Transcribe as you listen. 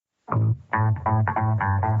Good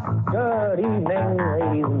evening,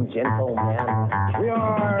 ladies and gentlemen. We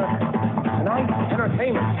are tonight's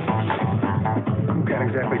entertainment. You've got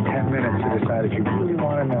exactly 10 minutes to decide if you really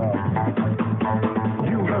want to know.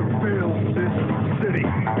 You have failed this city.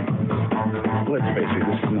 Let's face it,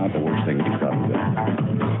 this is not the worst thing you've done today.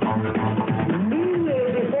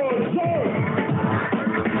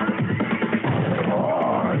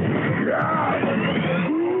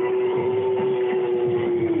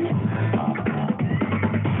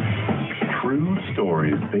 True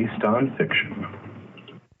stories based on fiction.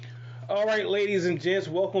 All right, ladies and gents,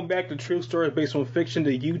 welcome back to True Stories Based on Fiction,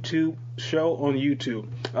 the YouTube show on YouTube.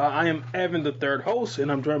 I am Evan, the third host,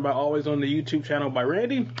 and I'm joined by always on the YouTube channel by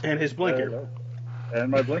Randy and his blinker.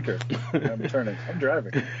 And my blinker. I'm turning. I'm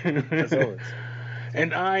driving. As always.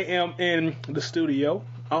 And I am in the studio.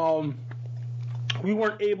 We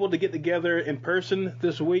weren't able to get together in person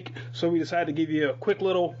this week, so we decided to give you a quick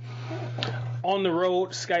little on the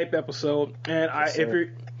road Skype episode. And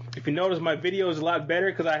if you notice, my video is a lot better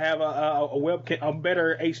because I have a webcam, a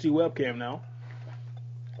better HD webcam now.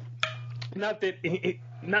 Not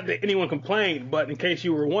that anyone complained, but in case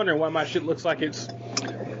you were wondering why my shit looks like it's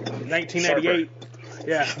 1998,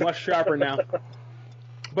 yeah, much sharper now.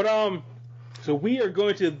 But so we are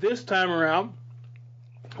going to this time around.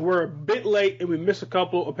 We're a bit late and we missed a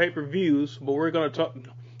couple of pay-per-views, but we're going to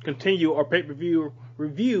continue our pay-per-view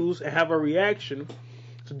reviews and have a reaction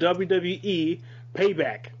to WWE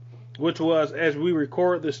Payback, which was, as we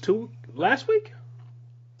record this last week?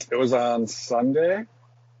 It was on Sunday?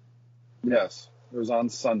 Yes, it was on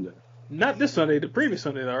Sunday. Not this Sunday, the previous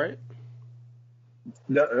Sunday, though, right?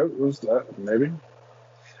 Yeah, it was that, maybe.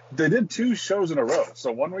 They did two shows in a row.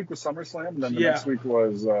 So one week was SummerSlam, and then the next week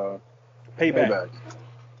was Payback.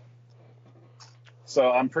 So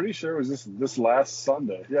I'm pretty sure it was this last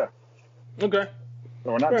Sunday. Yeah. Okay.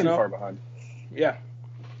 So we're not too far behind. Yeah.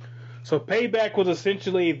 So Payback was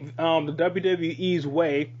essentially the WWE's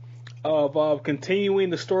way of continuing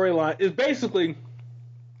the storyline. It's basically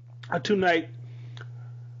a two-night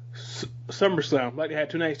SummerSlam, like they had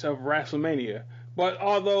two nights of WrestleMania. But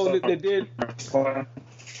although they did...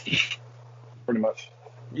 Pretty much.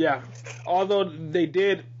 Yeah. Although they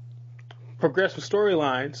did progress with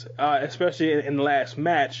storylines, especially in the last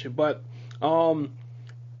match, but... and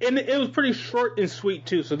it was pretty short and sweet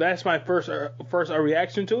too, so that's my first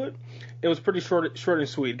reaction to it. It was pretty short and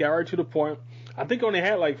sweet. Got right to the point. I think it only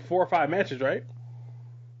had like 4 or 5 matches, right?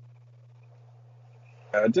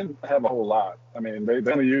 It didn't have a whole lot. I mean, they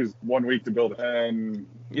only used 1 week to build it, and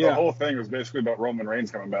the whole thing was basically about Roman Reigns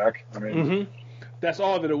coming back. I mean, that's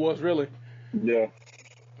all that it was, really. Yeah.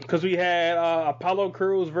 Because we had Apollo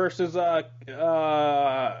Crews versus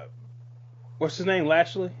what's his name,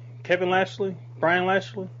 Lashley, Kevin Lashley. Brian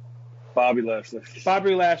Lashley? Bobby Lashley.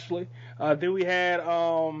 Bobby Lashley. Then we had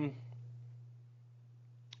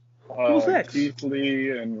who's next? Keith Lee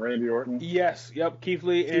and Randy Orton. Yes, yep, Keith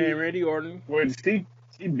Lee and Randy Orton. Which he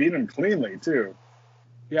beat him cleanly too.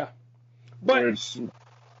 Yeah. But which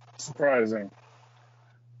surprising.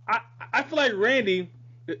 I feel like Randy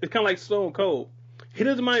is kind of like Stone Cold. He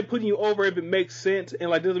doesn't mind putting you over if it makes sense and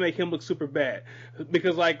like doesn't make him look super bad.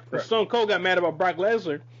 Because like Stone Cold got mad about Brock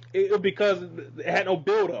Lesnar, it was because it had no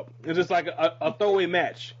build up. It was just like a throwaway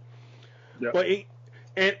match. Yep. But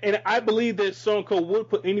and I believe that Stone Cold would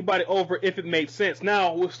put anybody over if it made sense.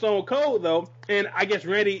 Now with Stone Cold though, and I guess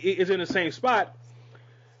Randy is in the same spot,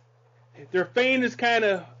 their fame is kind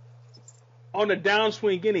of on the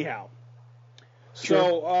downswing anyhow. Sure.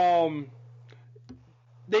 So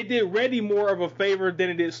they did Randy more of a favor than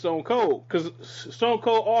it did Stone Cold, because Stone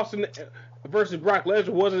Cold Austin versus Brock Lesnar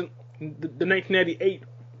wasn't the 1998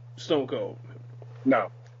 Stone Cold. No.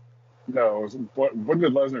 It was, when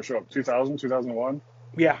did Lesnar show up? 2000, 2001?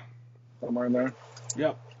 Yeah. Somewhere in there?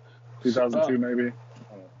 Yep. 2002 maybe?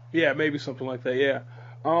 Yeah, maybe something like that, yeah.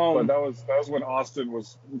 But that was when Austin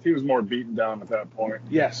was more beaten down at that point.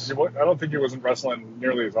 Yes. I don't think he wasn't wrestling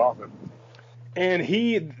nearly as often.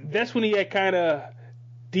 And that's when he had kind of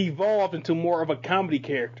devolved into more of a comedy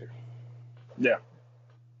character. Yeah.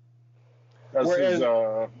 That's his,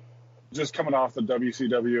 just coming off the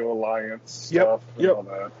WCW alliance stuff and all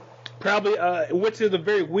that. Probably, which is a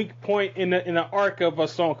very weak point in the arc of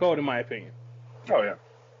Stone Cold, in my opinion. Oh yeah.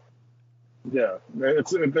 Yeah,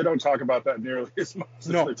 they don't talk about that nearly as much as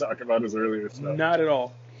they talk about his earlier stuff. Not at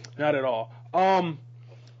all.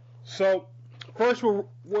 So first we'll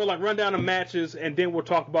like run down the matches and then we'll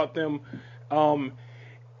talk about them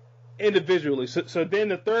individually. So then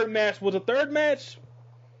the third match was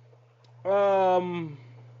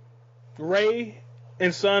Ray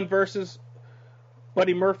and Son versus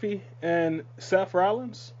Buddy Murphy and Seth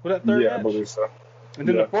Rollins. Was that third match? Yeah, I believe so. And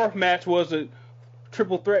then the fourth match was a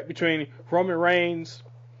triple threat between Roman Reigns,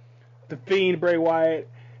 The Fiend Bray Wyatt,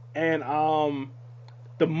 and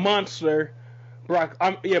the Monster Brock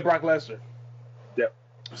Lesnar. Yep.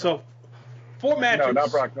 So 4 matches. No,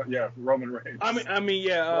 not Brock. Yeah, Roman Reigns. I mean,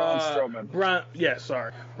 yeah. Braun Strowman.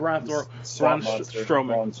 Braun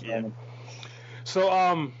Strowman. Yeah.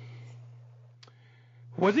 So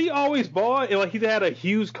was he always bald? Like he had a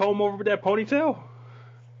huge comb over that ponytail?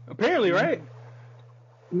 Apparently, right?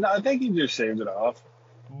 No, I think he just shaved it off.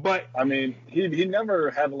 But I mean, he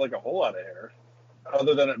never had like a whole lot of hair,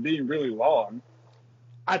 other than it being really long.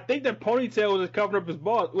 I think that ponytail was covering up his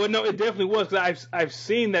bald. Well, no, it definitely was because I've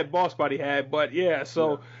seen that bald spot he had. But yeah,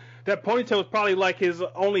 so that ponytail was probably like his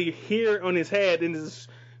only hair on his head, and just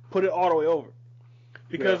put it all the way over.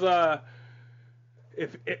 Because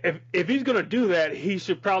if he's gonna do that, he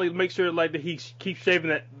should probably make sure like that he keeps shaving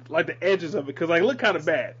that like the edges of it because like it look kind of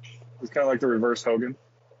bad. It's kind of like the reverse Hogan.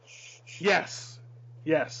 Yes.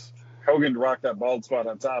 Hogan rocked that bald spot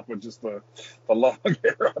on top with just the long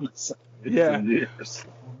hair on the side. Yeah. Years.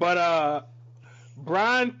 But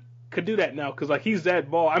Brian could do that now because like he's that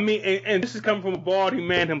bald. I mean, and this is coming from a baldy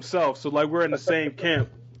man himself, so like we're in the same camp.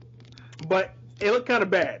 But it looked kind of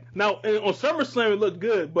bad. Now on SummerSlam it looked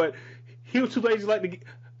good, but he was too lazy like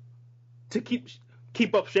to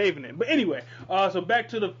keep up shaving it. But anyway, so back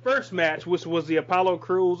to the first match, which was the Apollo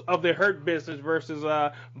Crews of the Hurt Business versus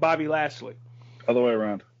Bobby Lashley. Other way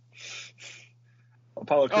around.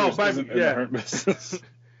 Apollo Crews isn't in the Hurt Business.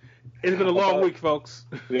 It's been a long week, folks.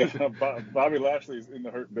 Yeah, Bobby Lashley's in the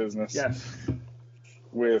Hurt Business. Yes.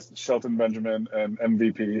 With Shelton Benjamin and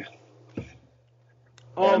MVP.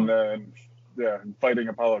 And then, fighting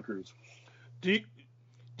Apollo Crews. Do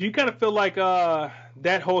you kind of feel like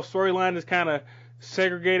that whole storyline is kind of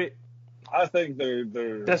segregated? I think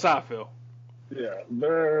they're. That's how I feel. Yeah,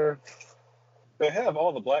 they have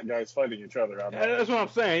all the black guys fighting each other. That's what I'm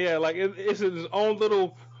saying. Yeah, like it's its own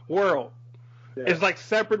little world. Yeah. It's like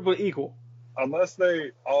separate but equal. Unless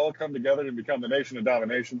they all come together and become the Nation of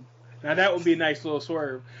Domination. Now that would be a nice little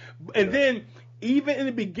swerve. And then even in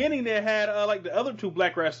the beginning they had like the other 2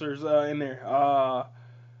 black wrestlers in there.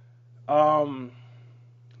 The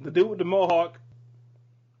dude with the mohawk.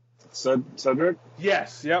 Cedric?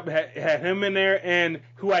 Yes, yep. Had him in there, and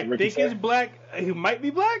who I think is black. He might be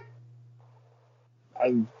black.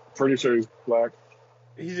 I'm pretty sure he's black.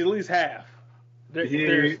 He's at least half.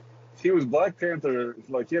 He was Black Panther,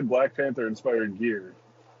 like he had Black Panther inspired gear.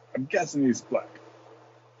 I'm guessing he's black.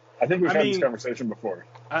 I think we've had this conversation before.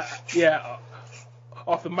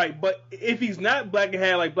 Off the mic. But if he's not black and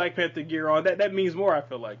had like Black Panther gear on, that means more, I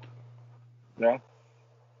feel like. Yeah.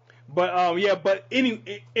 But but in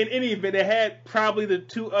any event, they had probably the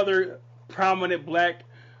 2 other prominent black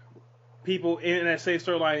people in that same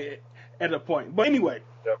storyline at a point. But anyway,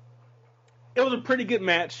 it was a pretty good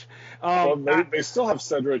match. Well, they still have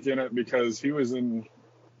Cedric in it because he was in.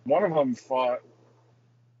 One of them fought.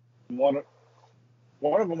 One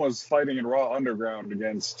of them was fighting in Raw Underground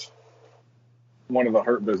against one of the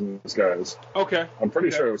Hurt Business guys. Okay. I'm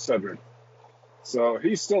pretty sure it was Cedric. So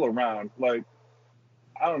he's still around. Like,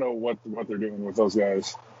 I don't know what they're doing with those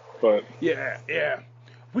guys, but yeah.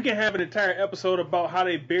 We can have an entire episode about how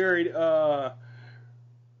they buried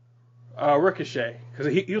Ricochet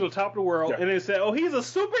because he was on top of the world, and they said, "Oh, he's a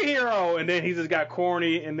superhero," and then he just got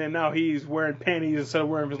corny, and then now he's wearing panties instead of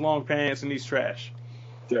wearing his long pants, and he's trash.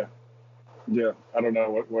 Yeah. I don't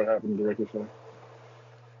know what happened to Ricochet.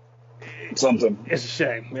 Something. It's a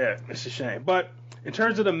shame. Yeah, it's a shame. But in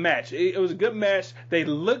terms of the match, it was a good match.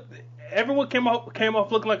 Everyone came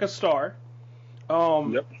off looking like a star.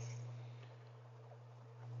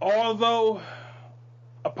 Although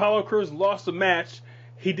Apollo Crews lost the match,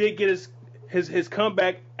 he did get his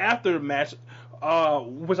comeback after the match,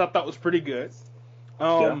 which I thought was pretty good.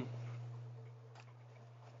 The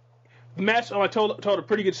match I told a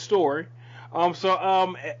pretty good story. On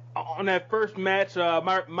that first match,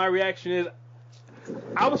 my reaction is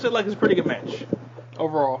I would say like it's a pretty good match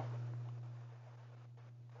overall.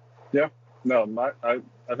 Yeah. No, I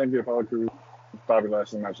think the Apollo Crews Bobby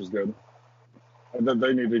Lashley match is good.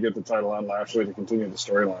 They need to get the title on Lashley to continue the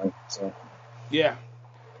storyline. So yeah.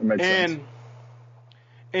 It makes sense.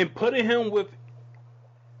 And putting him with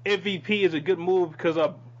MVP is a good move because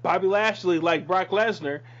Bobby Lashley, like Brock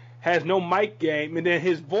Lesnar, has no mic game, and then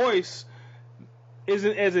his voice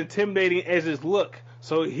isn't as intimidating as his look.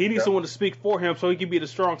 So he needs someone to speak for him so he can be the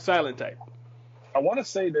strong silent type. I want to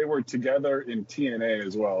say they were together in TNA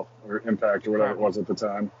as well, or Impact, or whatever it was at the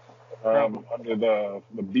time, under the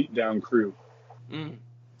Beatdown Crew. Mm.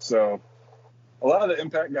 So A lot of the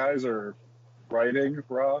Impact guys are writing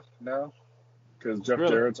Raw now because Jeff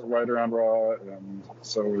Really? Jarrett's a writer on Raw, and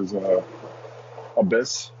so is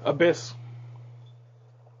Abyss. Abyss.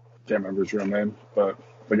 Can't remember his real name, but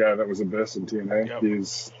the guy that was Abyss in TNA, Yep.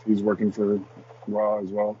 he's working for Raw as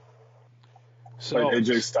well. So Like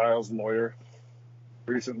AJ Styles' lawyer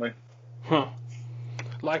recently. Huh.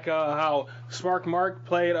 Like how Smart Mark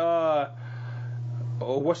played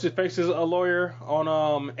what's his face is a lawyer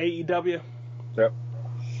on AEW. Yep.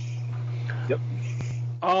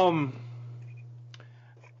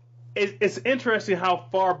 It's interesting how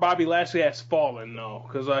far Bobby Lashley has fallen though,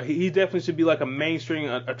 because he definitely should be like a mainstream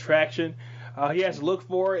attraction. He has to look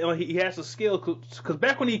for it, and he has the skill. Because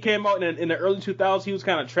back when he came out in the early 2000s, he was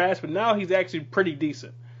kind of trash, but now he's actually pretty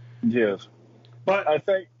decent. Yes. But I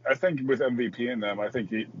think with MVP in them, I think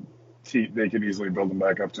they could easily build him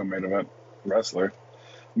back up to a main event wrestler.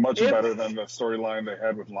 Much better than the storyline they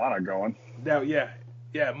had with Lana going. Now, yeah,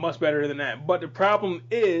 much better than that. But the problem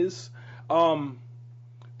is,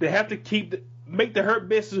 they have to make the Hurt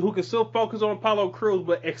Business, who can still focus on Apollo Crews,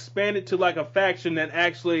 but expand it to like a faction that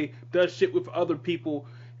actually does shit with other people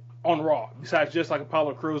on Raw, besides just like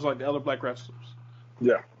Apollo Crews, like the other black wrestlers.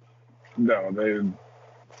 Yeah. No,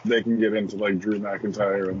 they can get into like Drew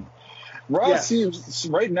McIntyre and Raw seems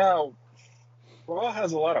right now. Raw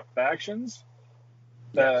has a lot of factions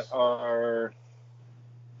that are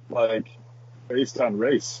like based on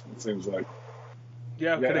race. It seems like.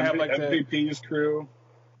 Yeah, could have like MVP's crew.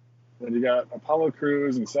 Then you got Apollo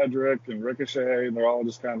Crews and Cedric and Ricochet, and they're all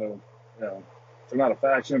just kind of, they're not a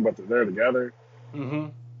faction, but they're there together. Mm-hmm.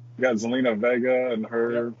 You got Zelina Vega and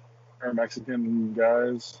her Mexican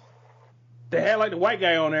guys. They had like the white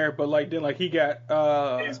guy on there, but like then like he got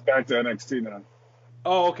He's back to NXT now.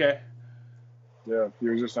 Oh, okay. Yeah, he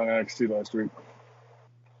was just on NXT last week.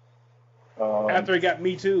 After he got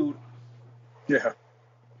Me Too. Yeah.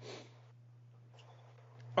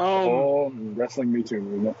 Wrestling Me Too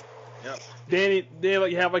movement. Yep. Then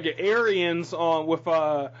like you have like your Aryans on with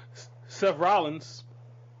Seth Rollins.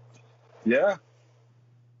 Yeah.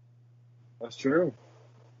 That's true.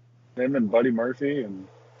 Him and Buddy Murphy and.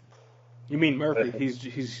 You mean Murphy? He's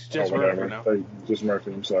just Murphy now. Just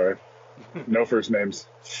Murphy. I'm sorry. No first names.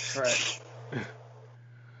 Right.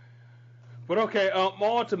 But okay,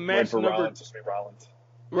 on to match number. Rollins, just be Rollins.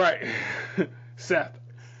 Right. Seth.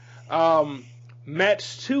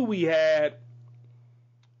 Match 2 we had.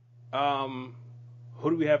 Who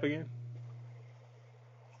do we have again?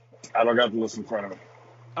 I don't got the list in front of me.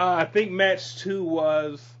 I think match 2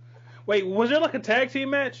 was. Wait, was there like a tag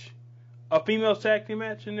team match? A female tag team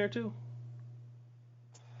match in there too?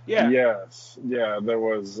 Yeah. Yes. Yeah, there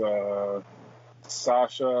was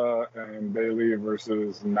Sasha and Bayley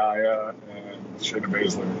versus Nia and Shayna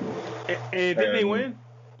Baszler. And didn't they win?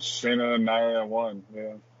 Shayna and Nia won,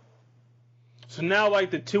 yeah. So now, like,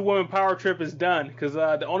 the 2-woman power trip is done, because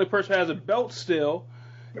the only person who has a belt still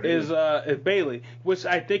is Bayley, which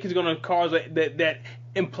I think is going to cause that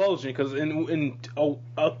implosion, because in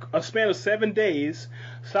a span of 7 days,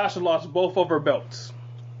 Sasha lost both of her belts.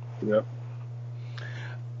 Yep.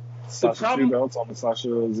 Sasha 2 belts on the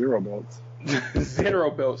Sasha 0 belts.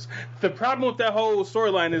 0 belts. The problem with that whole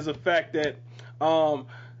storyline is the fact that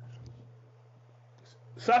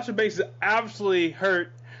Sasha Banks is absolutely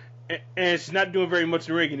hurt, and she's not doing very much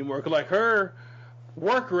in the ring anymore. Because like her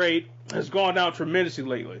work rate has gone down tremendously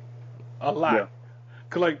lately, a lot. Yeah.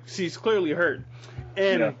 Because like she's clearly hurt,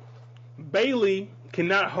 and Bayley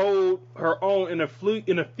cannot hold her own in a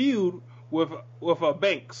feud with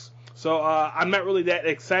Banks. So I'm not really that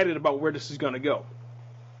excited about where this is going to go.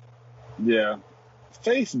 Yeah,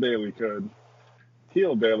 face Bayley could,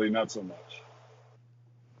 heel Bayley not so much.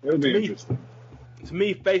 It would be interesting. To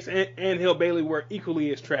me, face and heel Bayley were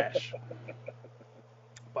equally as trash.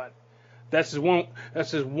 But that's just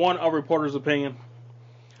one of reporter's opinion.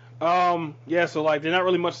 Yeah, so like there's not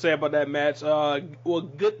really much to say about that match. Well,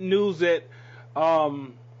 good news that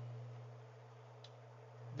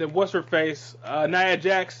what's her face, Nia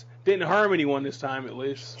Jax didn't harm anyone this time, at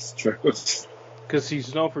least. It's true. Because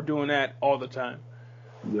she's known for doing that all the time.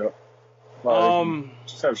 Yep.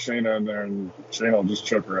 Just have Shayna in there, and Shayna will just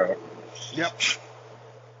choke her out. Yep.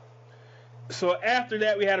 So after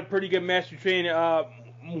that, we had a pretty good match between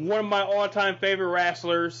one of my all-time favorite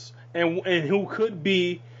wrestlers, and who could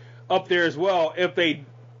be up there as well if they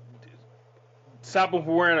stop him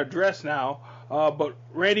from wearing a dress now. But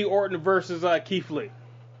Randy Orton versus Keith Lee.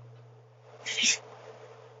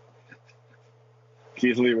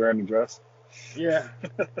 Keith Lee wearing a dress? Yeah.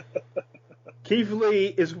 Keith Lee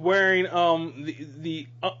is wearing the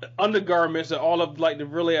undergarments that all of like the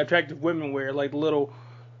really attractive women wear, like the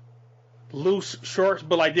loose shorts,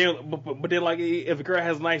 but like but then like if a girl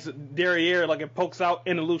has nice derriere, like it pokes out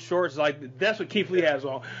in the loose shorts, like that's what Keith Lee has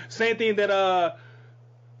on. Same thing that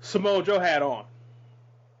Samoa Joe had on.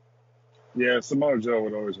 Yeah, Samoa Joe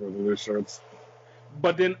would always wear the loose shorts.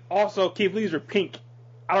 But then also Keith Lee's are pink.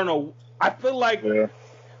 I don't know. I feel like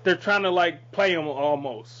they're trying to like play him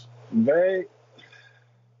almost.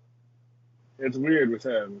 It's weird with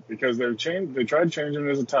him because they tried changing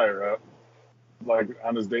his attire up, like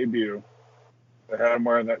on his debut. They had him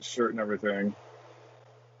wearing that shirt and everything.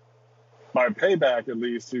 By Payback, at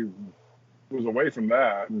least, he was away from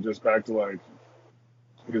that and just back to like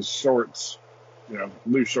his shorts,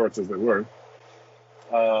 loose shorts as they were.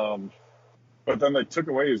 But then they took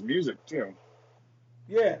away his music too.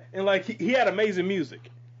 Yeah, and like he had amazing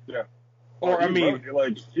music. Yeah. Or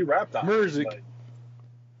he rapped on music. Like,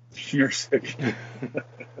 music.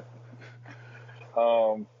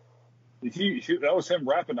 That was him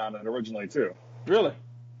rapping on it originally too. Really?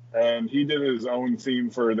 And he did his own theme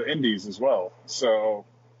for the Indies as well. So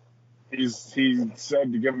he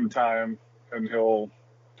said to give him time and he'll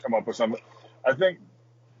come up with something. I think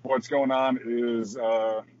what's going on is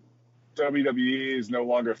WWE is no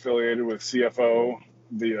longer affiliated with CFO,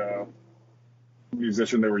 the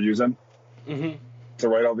musician they were using to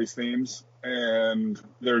write all these themes, and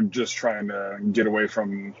they're just trying to get away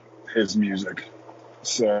from his music,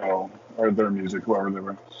 or their music, whoever they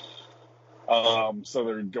were. So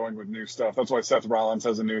they're going with new stuff. That's why Seth Rollins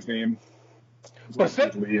has a new theme. That's why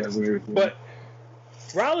Keith Lee has a new theme. But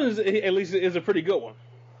Rollins, at least, is a pretty good one.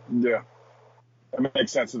 Yeah, that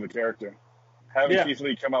makes sense to the character. Having Keith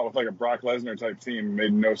Lee come out with like a Brock Lesnar type team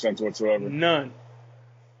made no sense whatsoever. None.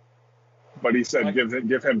 But he said,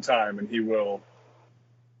 give him time, and he will.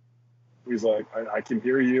 He's like, I can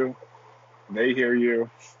hear you. They hear you.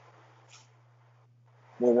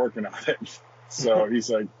 We're working on it. So he's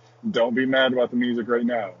like, don't be mad about the music right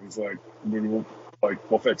now. He's like, we'll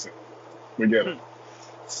fix it. We get it.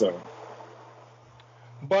 So.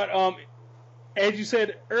 But as you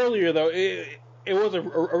said earlier, though, it was a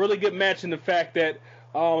really good match in the fact that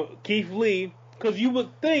Keith Lee, because you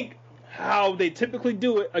would think how they typically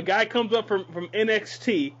do it, a guy comes up from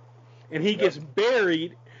NXT and he gets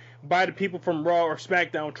buried by the people from Raw or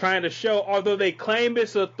SmackDown trying to show, although they claim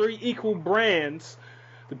it's a 3 equal brands,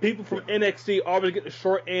 the people from NXT always get the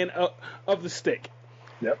short end of the stick.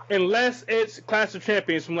 Yep. Unless it's Clash of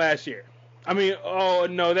Champions from last year. I mean,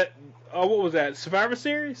 what was that? Survivor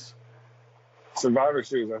Series? Survivor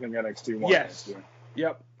Series, I think NXT won. Yes.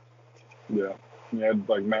 Yep. Yeah. You had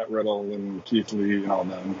like Matt Riddle and Keith Lee and all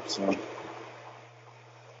them. So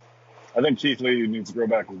I think Keith Lee needs to grow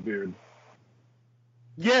back his beard.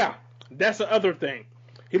 Yeah, that's the other thing.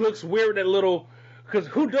 He looks weird with that little. Because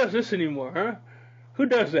who does this anymore, huh? Who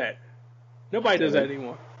does that? Nobody does that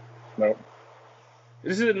anymore. Nope.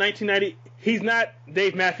 This is in 1990. He's not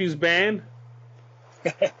Dave Matthews Band.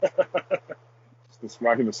 Just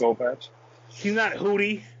rocking the soul patch. He's not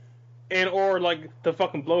Hootie, or like the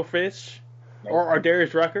fucking Blowfish, or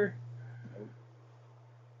Darius Rucker. Nope.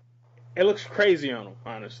 It looks crazy on him,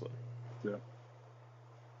 honestly. Yeah.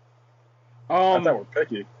 I thought we're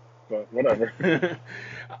picky, but whatever.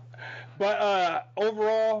 But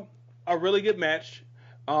overall, a really good match.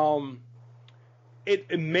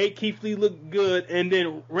 It made Keith Lee look good, and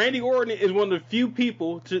then Randy Orton is one of the few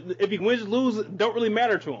people if he wins or loses, it don't really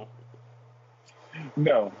matter to him.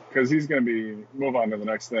 No, because he's going to move on to the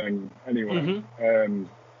next thing anyway, and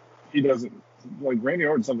he doesn't like Randy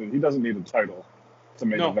Orton. He doesn't need a title to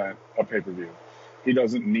make event a pay-per-view. He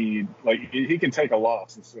doesn't need he can take a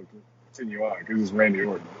loss and still continue on because he's Randy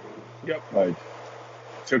Orton. Yep. Like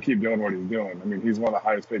he'll keep doing what he's doing. I mean, he's one of the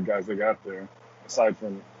highest paid guys they got there, aside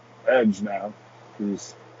from Edge now,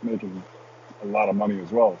 who's making a lot of money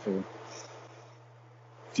as well for a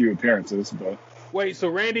few appearances. But wait, so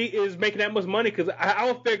Randy is making that much money? Because I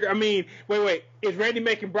would figure. I mean, wait, is Randy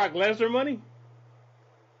making Brock Lesnar money?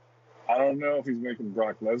 I don't know if he's making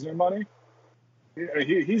Brock Lesnar money.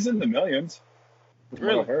 He's in the millions.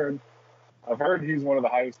 Really? I've heard he's one of the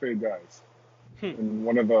highest paid guys in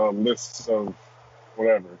one of the lists of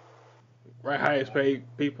whatever. Right, highest paid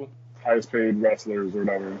people. Highest paid wrestlers or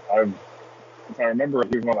whatever. If I remember,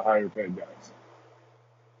 he's one of the higher paid guys.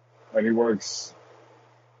 And he works.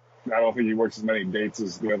 I don't think he works as many dates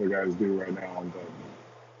as the other guys do right now, but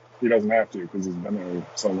he doesn't have to because he's been there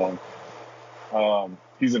so long.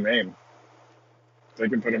 He's a name. They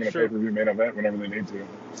can put him in a pay-per-view main event whenever they need to.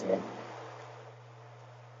 So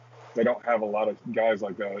they don't have a lot of guys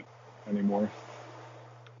like that anymore.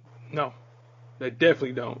 No, they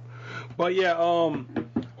definitely don't. But yeah,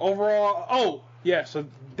 overall, so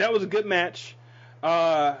that was a good match.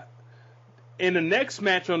 And the next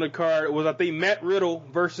match on the card was, I think, Matt Riddle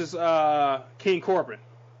versus King Corbin.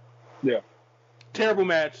 Yeah. Terrible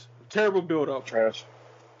match. Terrible build-up. Trash.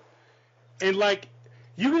 And, like,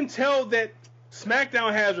 you can tell that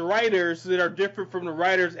SmackDown has writers that are different from the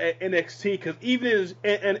writers at NXT, because even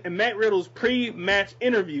in Matt Riddle's pre-match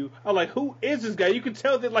interview, I'm like, who is this guy? You can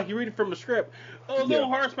tell that, like, you read it from a script. Oh, no,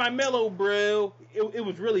 Hearts my mellow, bro. It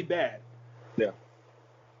was really bad. Yeah.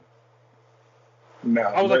 No,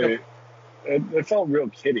 I was like, it felt real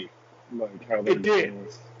kiddie, like how they it did.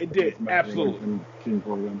 It did, absolutely. And King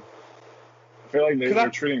Corbin. I feel like they're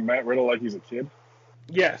treating Matt Riddle like he's a kid.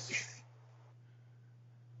 Yes.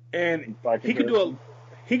 And he could do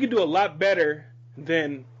a lot better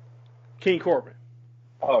than King Corbin.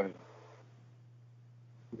 Oh,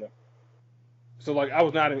 yeah. So, like, I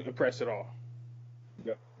was not impressed at all.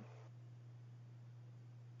 Yeah.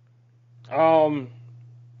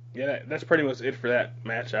 Yeah, that's pretty much it for that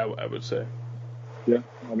match, I would say. Yeah,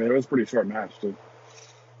 I mean, it was a pretty short match, too.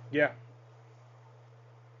 Yeah.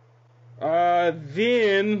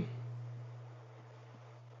 Then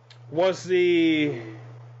was the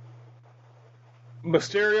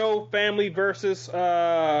Mysterio family versus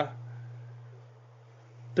does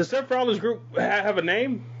Seth Rollins group have a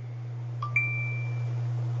name?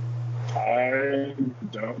 I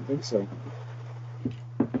don't think so.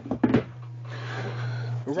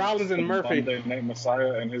 Rollins and Murphy. Monday Night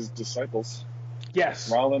Messiah and his disciples.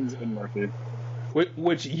 Yes. Rollins and Murphy.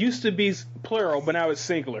 Which used to be plural, but now it's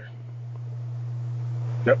singular.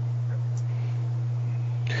 Yep.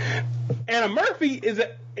 And Murphy is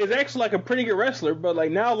actually like a pretty good wrestler, but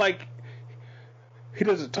like now, like, he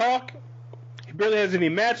doesn't talk. He barely has any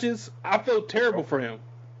matches. I feel terrible for him.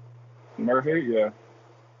 Murphy, yeah.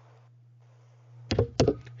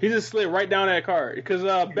 He just slid right down that card because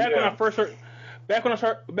back when I first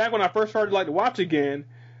started like to watch again,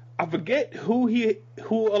 I forget who he had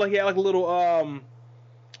like a little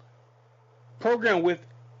program with,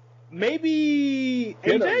 maybe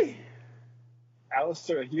AJ.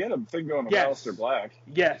 Alistair, he had a thing going with Yes. Alistair Black.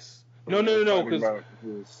 Yes. No, because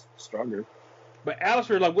Who was stronger. but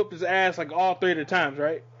Alistair like whipped his ass like all 3 of the times,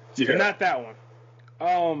 right? Yeah. Not that one.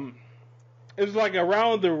 It was like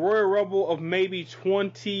around the Royal Rumble of maybe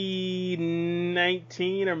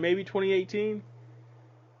 2019 or maybe 2018.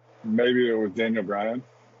 Maybe it was Daniel Bryan.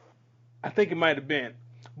 I think it might have been,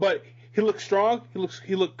 but he looked strong.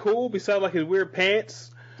 He looked cool. Besides like his weird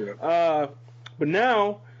pants. Yeah. But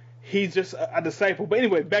now he's just a disciple. But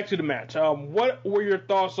anyway, back to the match. What were your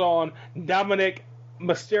thoughts on Dominic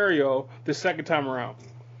Mysterio the second time around?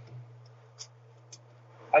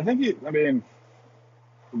 I think he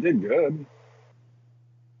did good.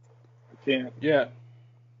 I can't. Yeah.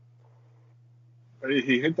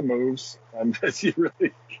 He hit the moves. And he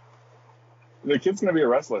really. The kid's going to be a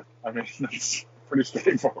wrestler. I mean, that's pretty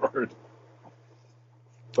straightforward.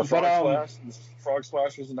 The frog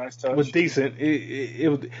splash was a nice touch. Was decent. It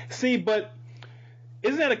was. See, but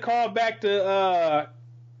isn't that a callback to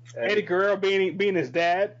Eddie Guerrero being his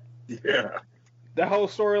dad? Yeah. That whole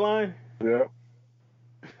storyline. Yeah.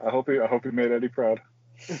 I hope he made Eddie proud.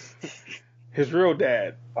 His real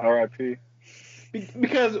dad. R.I.P.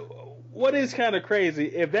 Because what is kind of crazy,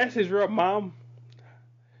 if that's his real mom,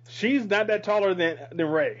 she's not that taller than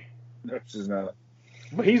Ray. No, she's not.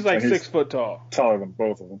 But he's like 6 foot tall. Taller than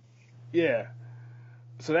both of them. Yeah.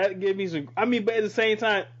 So that gave me some. I mean, but at the same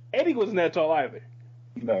time, Eddie wasn't that tall either.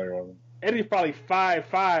 No, he wasn't. Eddie's probably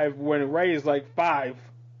 5'5" when Ray is like 5.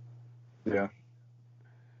 Yeah.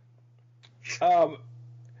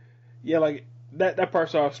 Yeah, like that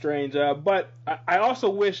part's all strange. But I also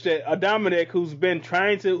wish that Dominic, who's been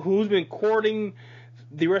courting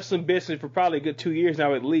the wrestling business for probably a good 2 years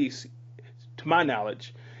now, at least, to my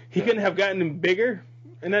knowledge, he couldn't have gotten him bigger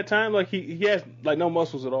in that time. Like he has like no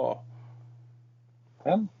muscles at all.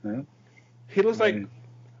 Yeah. He looks like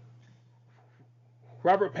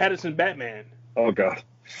Robert Pattinson Batman. Oh God.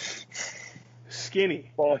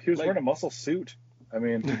 Skinny. Well, he was wearing a muscle suit. I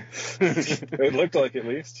mean, it looked like, at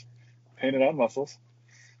least, painted on muscles.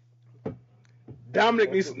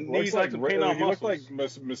 Dominic needs like some paint on muscles. He looked like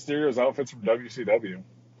Mysterio's outfits from WCW.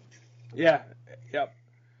 Yeah. Yep.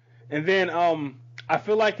 And then I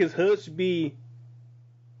feel like his hood should be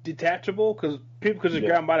detachable because people could just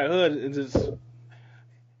grab him by the hood and just pulls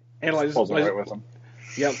it right with him.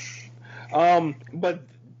 Yep. But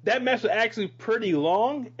that match was actually pretty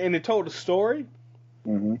long, and it told a story.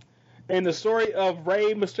 Mm-hmm. And the story of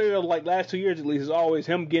Rey Mysterio, like last 2 years at least, is always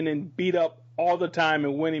him getting beat up all the time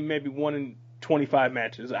and winning maybe 1 in 25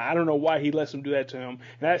 matches. I don't know why he lets him do that to him. And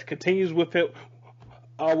that continues with it.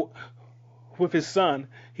 With his son,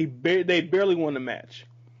 they barely won the match.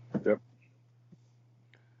 Yep.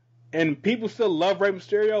 and people still love Rey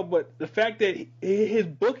Mysterio, but the fact that his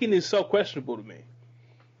booking is so questionable to me.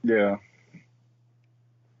 Yeah.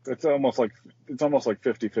 It's almost like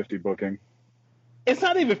 50-50 booking. It's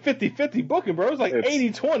not even 50-50 booking, bro. It's like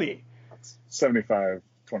 80-20.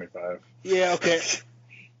 75-25. Yeah, okay.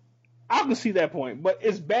 I can see that point, but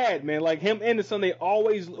it's bad, man. Like him and the Son, they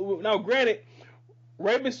always. Now, granted,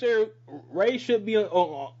 Ray should be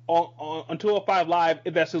on 205 Live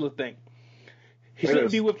if that's still a thing. He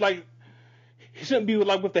shouldn't be with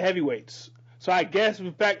with the heavyweights. So I guess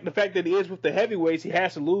the fact that he is with the heavyweights, he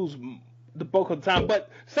has to lose the bulk of the time. But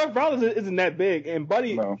Seth Rollins isn't that big, and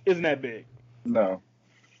Buddy isn't that big. No,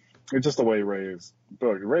 it's just the way Ray is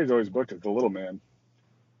booked. Ray's always booked as the little man,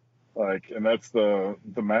 and that's the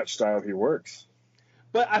match style he works.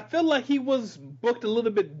 But I feel like he was booked a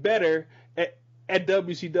little bit better at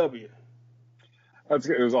WCW.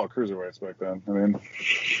 It was all cruiserweights back then. I mean,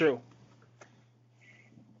 true.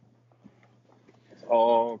 It's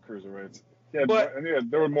all cruiserweights. Yeah, but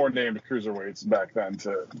there were more named cruiserweights back then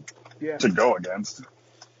to go against.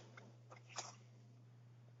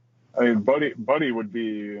 I mean, Buddy would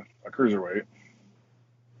be a cruiserweight,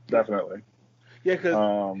 definitely. Yeah,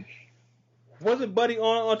 because wasn't Buddy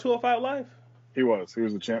on 205 Live? He was. He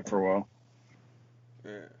was the champ for a while.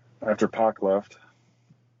 Yeah. After Pac left,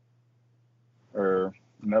 or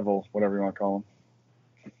Neville, whatever you want to call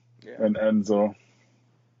him, and Enzo.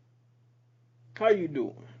 How you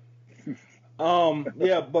doing?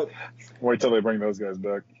 Yeah, but wait till they bring those guys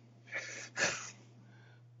back.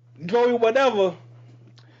 Joey, whatever.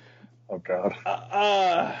 Oh God.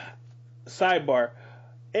 Sidebar: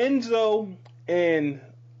 Enzo and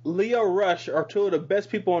Leo Rush are two of the best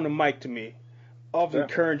people on the mic to me of the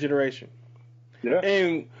current generation. Yeah.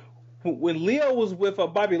 And when Leo was with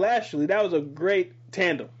Bobby Lashley, that was a great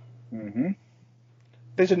tandem. Mm-hmm.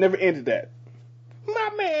 They should never ended that. My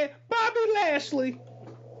man, Bobby Lashley.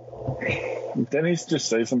 Didn't he just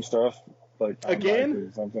say some stuff again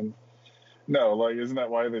or something? No, isn't that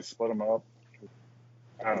why they split him up?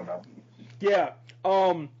 I don't know. Yeah.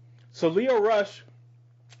 So Leo Rush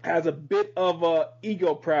has a bit of a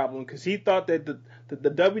ego problem because he thought that the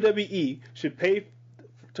WWE should pay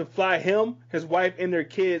to fly him, his wife, and their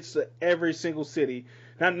kids to every single city,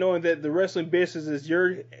 not knowing that the wrestling business is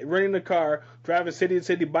you're renting a car, driving city to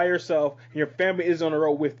city by yourself, and your family is on the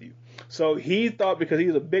road with you. So he thought because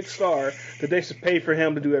he's a big star that they should pay for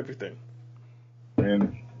him to do everything.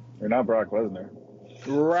 And you're not Brock Lesnar.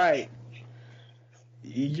 Right.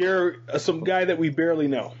 You're some guy that we barely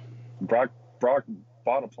know. Brock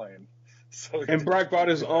bought a plane. And Brock bought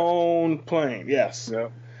his own plane, yes. Yeah.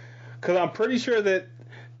 Because I'm pretty sure that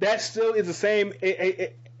still is the same as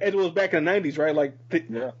it was back in the 90s, right?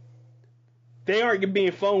 They aren't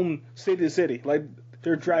being flown city to city.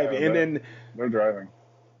 They're driving. And then they're driving.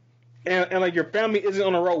 And your family isn't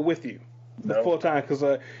on the road with you the full time. Because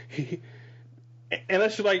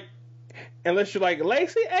unless you're like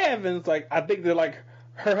Lacey Evans, I think they're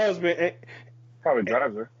her husband probably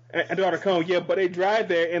drives her. And daughter come, yeah, but they drive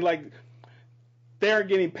there and they aren't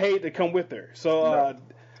getting paid to come with her. So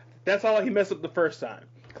that's how he messed up the first time.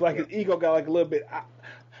 His ego got a little bit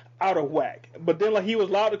out of whack. But then he was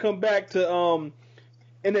allowed to come back to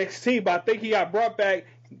NXT, but I think he got brought back,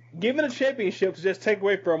 given a championship to just take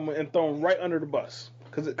away from him and throw him right under the bus.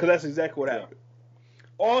 Because that's exactly what happened.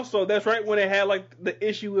 Also, that's right when they had the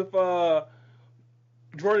issue with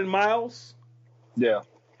Jordan Miles. Yeah.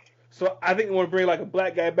 So I think they want to bring a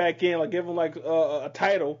black guy back in, give him a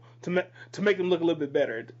title to make him look a little bit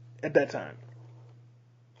better at that time.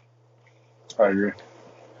 I agree.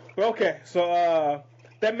 But okay, so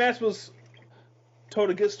that match was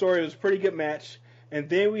told a good story. It was a pretty good match, and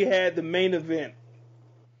then we had the main event,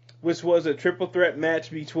 which was a triple threat match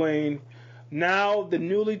between now the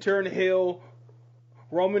newly turned heel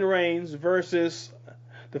Roman Reigns versus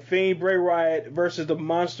the Fiend Bray Wyatt versus the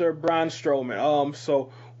monster Braun Strowman.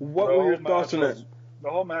 So what were your thoughts on that? The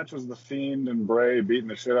whole match was the Fiend and Bray beating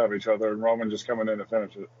the shit out of each other, and Roman just coming in to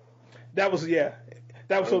finish it. That was so dumb.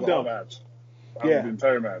 The whole match. The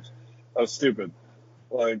entire match. That was stupid.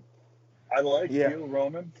 I like heel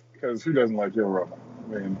Roman, because who doesn't like heel Roman? I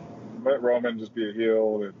mean, let Roman just be a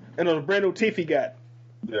heel. And those brand new teeth he got.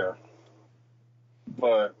 Yeah.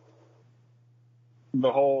 But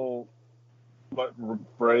the whole let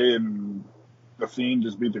Bray and the Fiend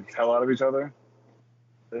just beat the hell out of each other.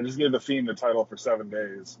 They just gave the Fiend the title for 7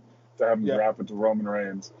 days to have him drop it to Roman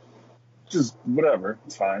Reigns. Just whatever,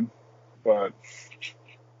 it's fine. But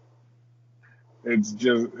it's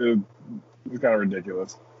kind of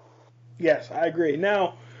ridiculous. Yes, I agree.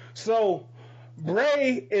 Now, so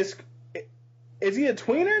Bray is he a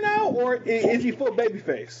tweener now, or is he full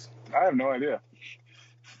babyface? I have no idea.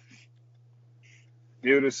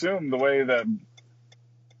 You would assume the way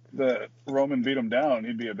that Roman beat him down,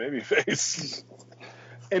 he'd be a babyface.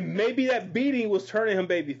 And maybe that beating was turning him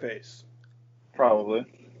babyface. Probably.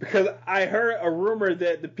 Because I heard a rumor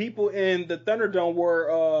that the people in the Thunderdome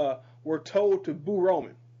were told to boo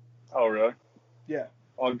Roman. Oh, really? Yeah.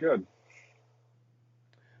 All good.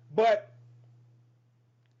 But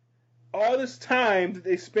all this time that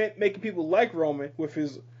they spent making people like Roman with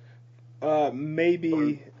his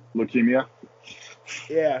maybe leukemia.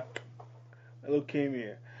 Yeah,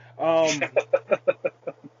 leukemia.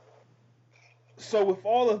 So with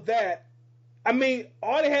all of that, I mean,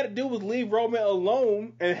 all they had to do was leave Roman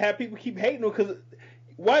alone and have people keep hating him. Because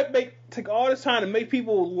why take all this time to make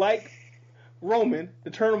people like Roman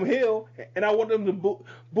to turn him heel, and I want them to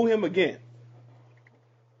boo him again?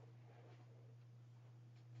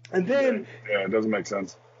 And then yeah, it doesn't make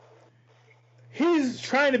sense. He's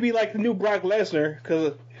trying to be like the new Brock Lesnar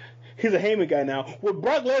because he's a Heyman guy now. Would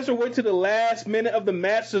Brock Lesnar wait to the last minute of the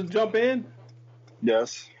match to jump in?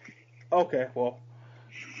 Yes. Okay, well,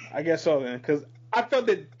 I guess so then, because I felt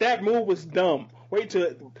that move was dumb. Wait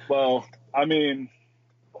till. Well, I mean,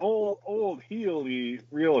 old Healy,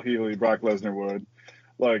 real Healy Brock Lesnar would.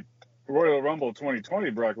 Like, Royal Rumble 2020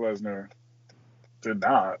 Brock Lesnar did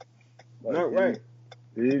not. Like, Not right.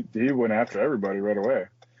 He went after everybody right away.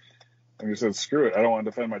 And he said, screw it, I don't want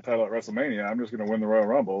to defend my title at WrestleMania. I'm just going to win the Royal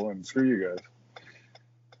Rumble and screw you guys.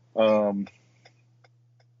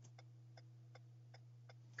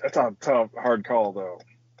 That's a tough, hard call, though.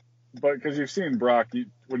 But because you've seen Brock,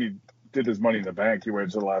 when he did his Money in the Bank, he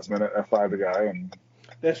waited to the last minute, F5 the guy. And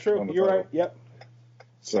that's true. You're right. Yep.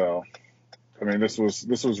 So, I mean, this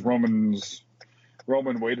was Roman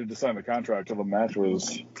waited to sign the contract till the match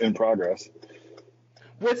was in progress.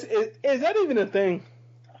 Which is that even a thing?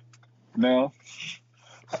 No.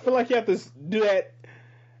 I feel like you have to do that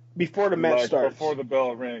before the match starts. Before the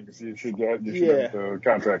bell rings, you should have the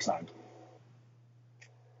contract signed.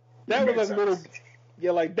 That was like a little,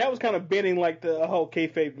 like that was kind of bending like the whole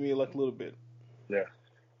kayfabe to me like a little bit. Yeah.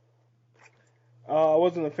 I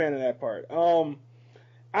wasn't a fan of that part.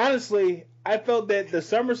 Honestly, I felt that the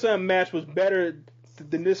SummerSlam match was better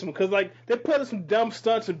than this one because like they put some dumb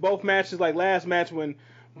stunts in both matches. Like last match when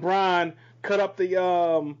Braun cut up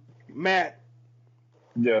the mat.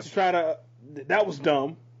 Yes. To try to. That was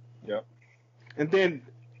dumb. Yep. And then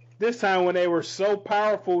this time when they were so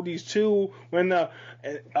powerful, these two, when the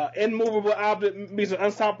immovable object meets an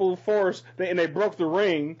unstoppable force, and they broke the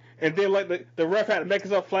ring, and then like the ref had to make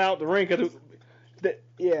himself fly out the ring because that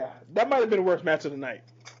might have been the worst match of the night.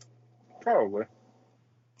 Probably.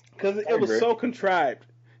 Because it was so contrived.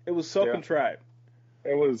 It was so contrived.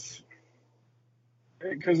 It was.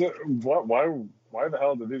 Because why the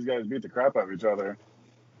hell did these guys beat the crap out of each other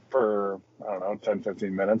for, I don't know, 10,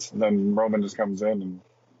 15 minutes? And then Roman just comes in and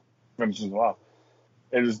finishes them off.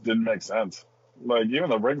 It just didn't make sense. Like, even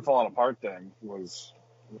the ring falling apart thing was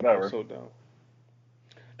whatever. So dumb.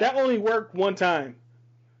 That only worked one time.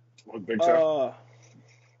 With Big Show?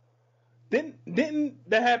 Didn't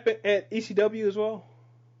that happen at ECW as well?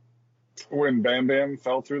 When Bam Bam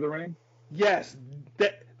fell through the ring? Yes.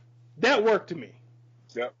 That worked to me.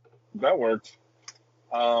 Yep. That worked.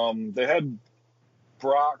 They had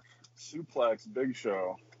Brock suplex Big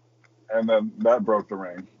Show, and then that broke the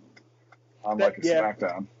ring on like a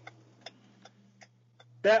SmackDown.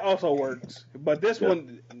 That also works, but this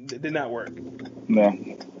one did not work.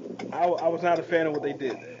 No. I was not a fan of what they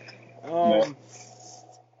did. No.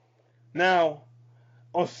 Now,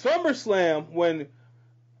 on SummerSlam, when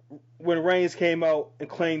Reigns came out and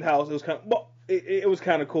claimed house, it was kind of it was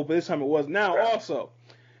kind of cool, but this time it wasn't. Now, also,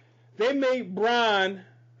 they made Braun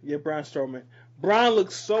Strowman. Braun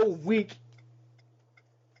looked so weak.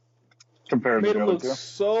 Compared to the other two?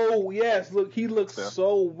 He looked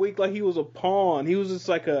so weak, like he was a pawn. He was just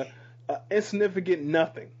like a insignificant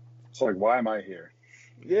nothing. It's like, why am I here?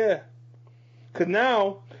 Yeah. Because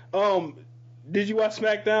now, did you watch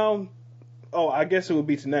SmackDown? Oh, I guess it would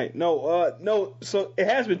be tonight. No. So it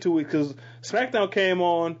has been 2 weeks because SmackDown came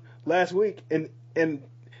on last week, and didn't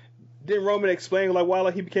Roman explain like why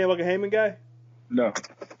he became like a Heyman guy? No.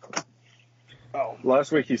 Oh.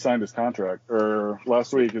 Last week he signed his contract, or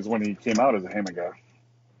last week is when he came out as a Heyman guy.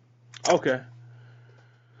 Okay.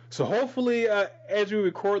 So hopefully, as we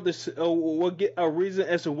record this, we'll get a reason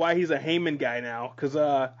as to why he's a Heyman guy now, because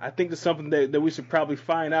I think it's something that we should probably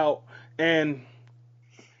find out. And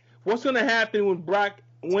what's going to happen when Brock,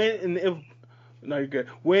 when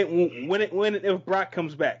if Brock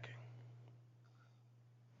comes back?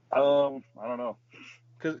 I don't know.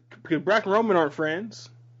 Because Brock and Roman aren't friends.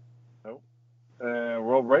 Nope.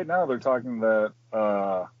 Well, right now they're talking that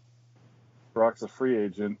Brock's a free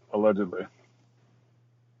agent, allegedly.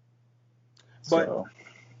 But So,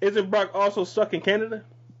 isn't Brock also stuck in Canada?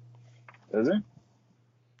 is he?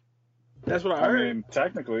 That's what I I heard. mean,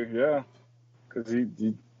 technically, yeah, because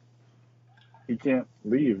he can't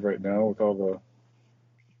leave right now with all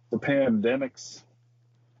the pandemics.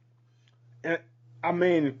 And, I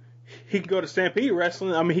mean, he can go to Stampede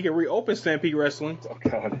Wrestling. I mean, he can reopen Stampede Wrestling Oh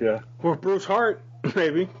God, yeah. with Bruce Hart,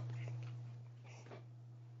 maybe.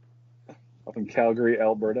 Up in Calgary,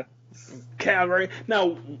 Alberta. Calgary.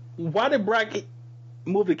 Now, why did Brock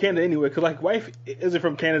move to Canada anyway? Because, like, wife isn't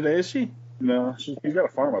from Canada, is she? No, he's got a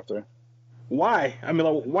farm up there. Why? I mean,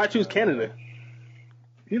 like, why choose Canada?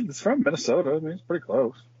 He's from Minnesota. I mean, he's pretty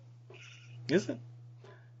close. Is it?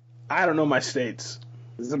 I don't know my states.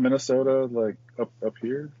 Isn't Minnesota like up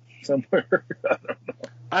here somewhere?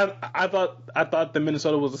 I don't know. I thought that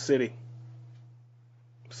Minnesota was a city.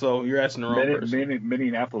 So you're asking the wrong person.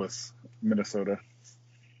 Minneapolis, Minnesota.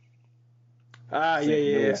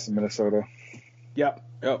 Yeah. Minnesota. Yep.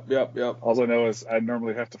 All I know is I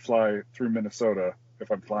normally have to fly through Minnesota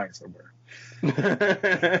if I'm flying somewhere.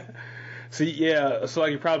 See, yeah, so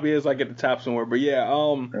like it probably is like at the top somewhere, but yeah.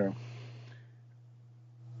 Yeah.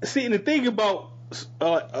 See, and the thing about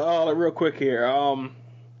real quick here,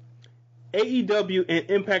 AEW and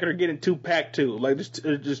Impact are getting too packed too. Like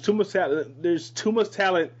there's too much talent. There's too much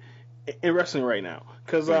talent in wrestling right now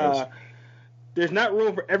because there's not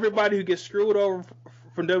room for everybody who gets screwed over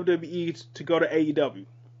from WWE to go to AEW.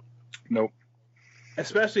 Nope.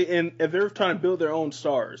 Especially if they're trying to build their own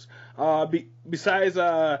stars. Besides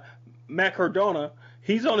Matt Cardona,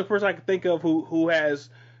 he's the only person I can think of who has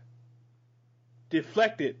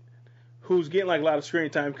deflected, who's getting like a lot of screen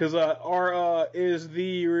time. Because is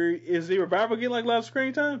the Revival getting like a lot of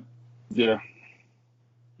screen time? Yeah.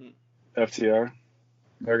 FTR.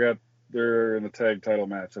 They're in the tag title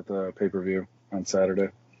match at the pay-per-view on Saturday.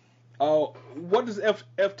 Oh, what does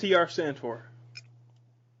FTR stand for?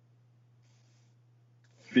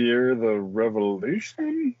 Fear the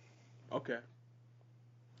Revolution? Okay.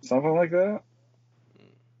 Something like that?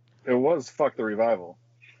 It was Fuck the Revival.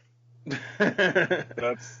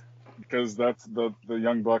 That's because that's the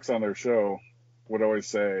Young Bucks on their show would always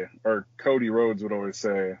say, or Cody Rhodes would always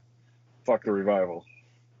say, Fuck the Revival.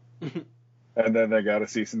 And then they got a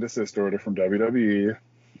cease and desist order from WWE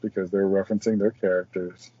because they're referencing their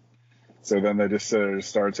characters. So then they just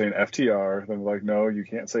started saying FTR. Then they're like, no, you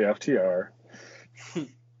can't say FTR.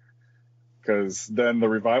 Because then the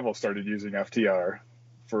Revival started using FTR,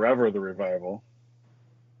 Forever the Revival.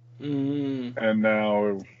 And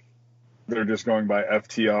now they're just going by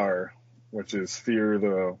FTR, which is Fear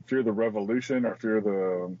the Revolution or Fear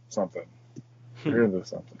the something. Fear the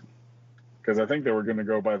something. Because I think they were going to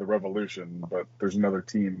go by the Revolution, but there's another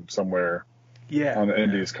team somewhere on the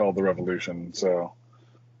Indies called the Revolution, so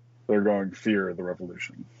they're going Fear the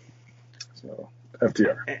Revolution. So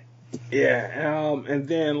FTR. Yeah, and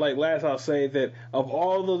then like last I'll say that of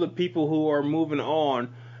all of the people who are moving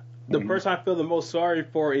on, the person I feel the most sorry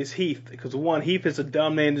for is Heath, because one, Heath is a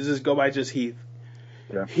dumb name to just go by just Heath.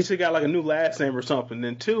 Yeah. He should got like a new last name or something.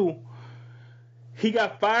 Then two, he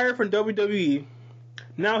got fired from WWE.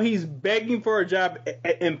 Now he's begging for a job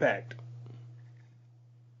at Impact.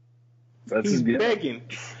 He's begging,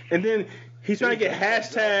 and then he's trying to get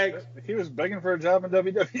hashtags. He was begging for a job in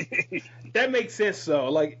WWE. That makes sense, though.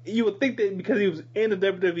 Like you would think that because he was in the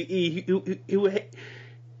WWE,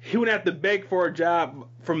 he would have to beg for a job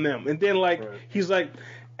from them, and then he's like,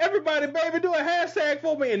 everybody, baby, do a hashtag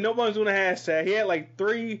for me, and no one's doing a hashtag. He had like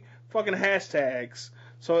 3 fucking hashtags,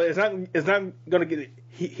 so it's not gonna get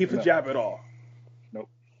Heath a job at all. Nope.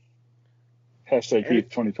 Hashtag Heath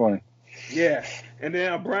 2020. Yeah, and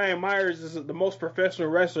then Brian Myers is the most professional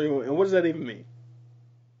wrestler, and what does that even mean?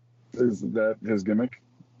 Is that his gimmick?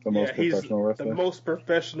 The most professional wrestler? The most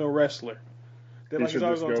professional wrestler. Then he's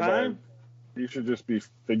always on time? He should just be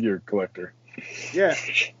figure collector. Yeah.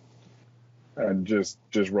 And just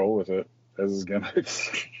roll with it as his gimmick.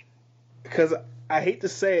 Because I hate to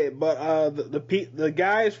say it, but the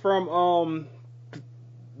guys from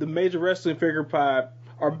the Major Wrestling Figure Pod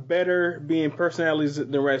are better being personalities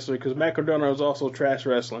than wrestling, because Matt Cardona is also trash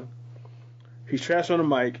wrestling. He's trash on the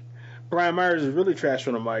mic. Brian Myers is really trash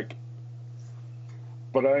on the mic.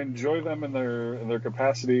 But I enjoy them in their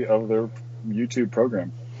capacity of their YouTube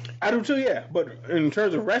program. I do too, yeah. But in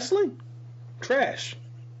terms of wrestling, trash.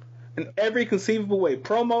 In every conceivable way.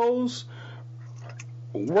 Promos,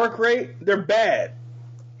 work rate, they're bad.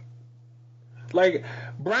 Like,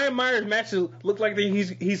 Brian Myers matches look like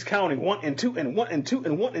he's counting 1 and 2 and 1 and 2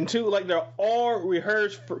 and 1 and 2, like they're all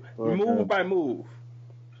rehearsed for move by move.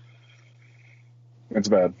 It's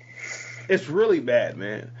bad. It's really bad,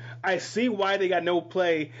 man. I see why they got no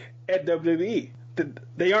play at WWE.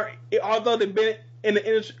 They aren't, although they've been in the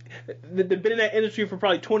industry, they've been in that industry for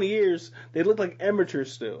probably 20 years. They look like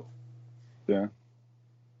amateurs still. Yeah.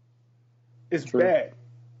 It's bad.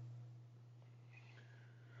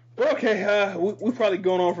 But okay, we've probably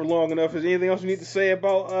gone on for long enough. Is there anything else we need to say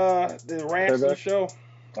about the rants of the show?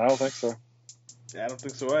 I don't think so. I don't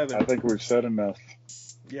think so either. I think we've said enough.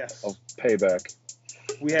 Yes. Of payback.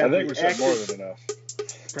 I think we've said more than enough.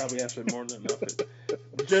 Probably have said more than enough.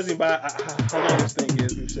 Judging by how long this thing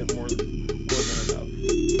is, we've said more than enough.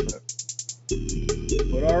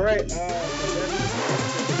 But all right.